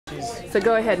So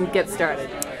go ahead and get started.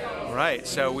 Right,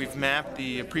 so we've mapped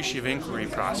the Appreciative Inquiry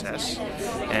process,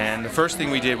 and the first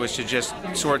thing we did was to just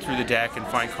sort through the deck and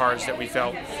find cards that we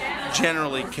felt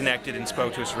generally connected and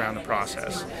spoke to us around the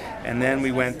process. And then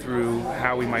we went through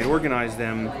how we might organize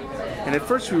them, and at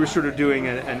first we were sort of doing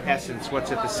an essence,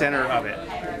 what's at the center of it.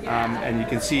 And you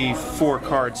can see 4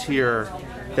 cards here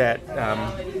that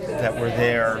were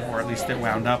there, or at least that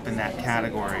wound up in that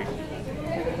category.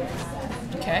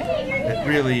 Okay. That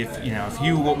really, if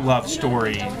you love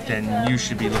story, then you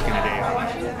should be looking at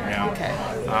AI. Okay.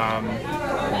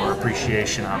 Or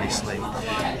appreciation, obviously.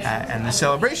 And the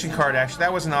celebration card, actually,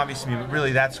 that wasn't obvious to me, but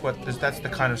really that's the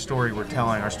kind of story we're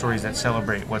telling. Our stories that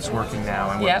celebrate what's working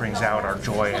now and what brings out our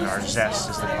joy and our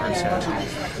zest, as the card says.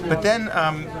 But then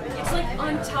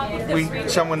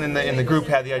someone in the group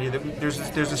had the idea that there's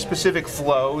a specific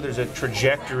flow, there's a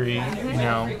trajectory,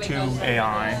 to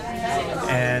AI,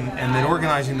 and then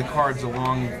organizing the cards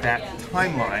along that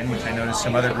timeline, which I noticed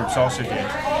some other groups also did,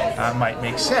 might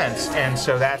make sense. And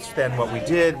so that's then what we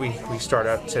did. We start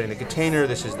out setting the container.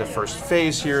 This is the first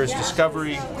phase here, is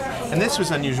discovery. And this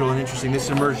was unusual and interesting. This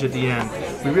emerged at the end.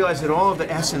 We realized that all of the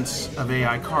essence of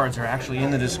AI cards are actually in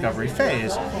the discovery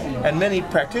phase. And many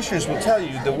practitioners will tell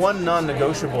you the one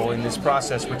non-negotiable in this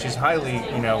process, which is highly,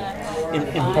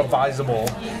 improvisable,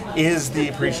 is the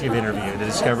appreciative interview, the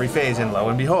discovery phase. And lo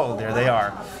and behold, there they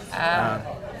are.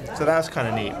 So that was kind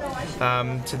of neat.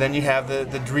 So then you have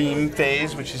the dream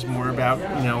phase, which is more about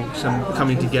some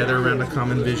coming together around a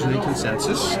common vision and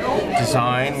consensus.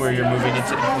 Design, where you're moving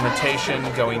into implementation,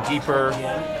 going deeper,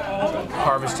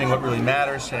 harvesting what really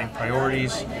matters, setting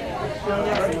priorities.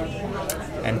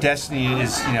 And destiny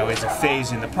is a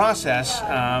phase in the process,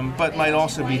 but might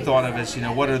also be thought of as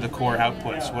what are the core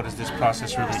outputs? What does this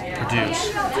process really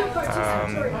produce?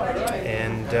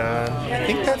 And I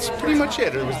think that's pretty much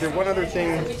it. Or was there one other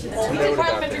thing to note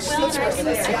about this?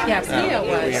 Yeah, Pia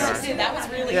was. That was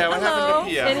really Yeah, what happened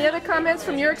to Pia? Any other comments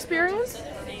from your experience?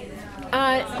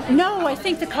 No, I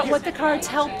think what the cards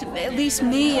helped, at least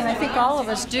me, and I think all of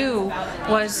us do,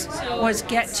 was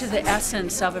get to the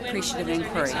essence of appreciative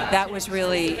inquiry. That was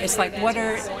really, it's like,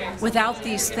 without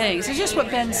these things, it's just what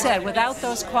Ben said, without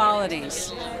those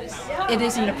qualities, it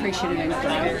isn't appreciative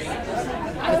inquiry.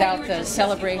 Without the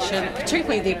celebration,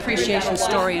 particularly the appreciation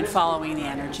story and following the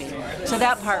energy. So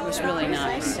that part was really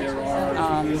nice.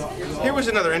 Here was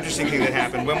another interesting thing that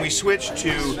happened. When we switched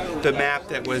to the map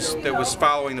that was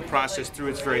following the process through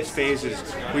its various phases,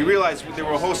 we realized there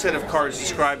were a whole set of cards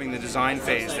describing the design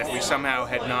phase that we somehow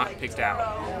had not picked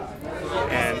out.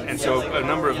 And so a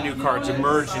number of new cards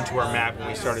emerged into our map when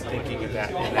we started thinking of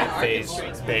that in that phase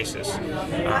basis.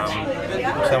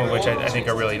 Some of which I think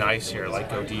are really nice here, like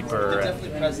Go Deeper,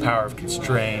 and Power of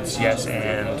Constraints, Yes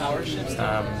and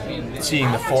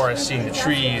Seeing the Forest, Seeing the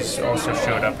Trees also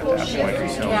showed up at that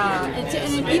point. So. Yeah,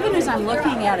 and even as I'm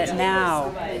looking at it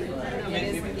now,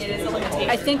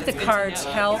 I think the cards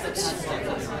helped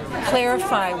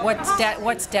clarify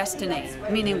what's destiny,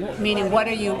 meaning what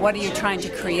are you trying to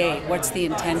create? What's the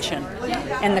intention?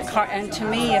 And to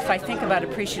me, if I think about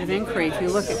appreciative inquiry, if you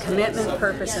look at commitment,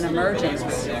 purpose, and emergence,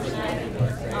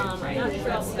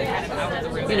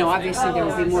 obviously there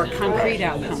will be more concrete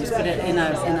outcomes, but in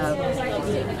a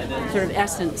sort of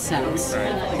essence sense.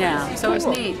 Yeah, so it's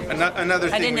neat. Another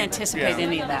thing I didn't anticipate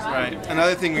any of that. Right.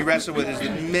 Another thing we wrestled with is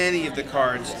that many of the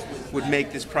cards would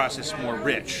make this process more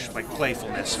rich, like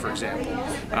playfulness, for example.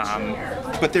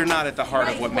 But they're not at the heart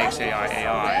of what makes AI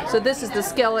AI. So this is the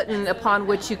skeleton upon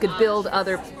which you could build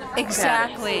other.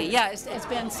 Exactly. Yeah, it's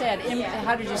been said.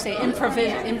 How did you say?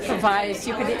 Improvise.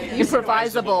 You could.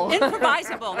 Improvisable.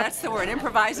 Improvisable. That's the word.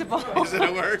 Improvisable. Is it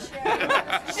a word?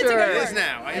 Sure. It is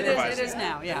now. It is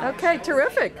now. Yeah. Okay,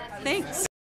 terrific. Thanks.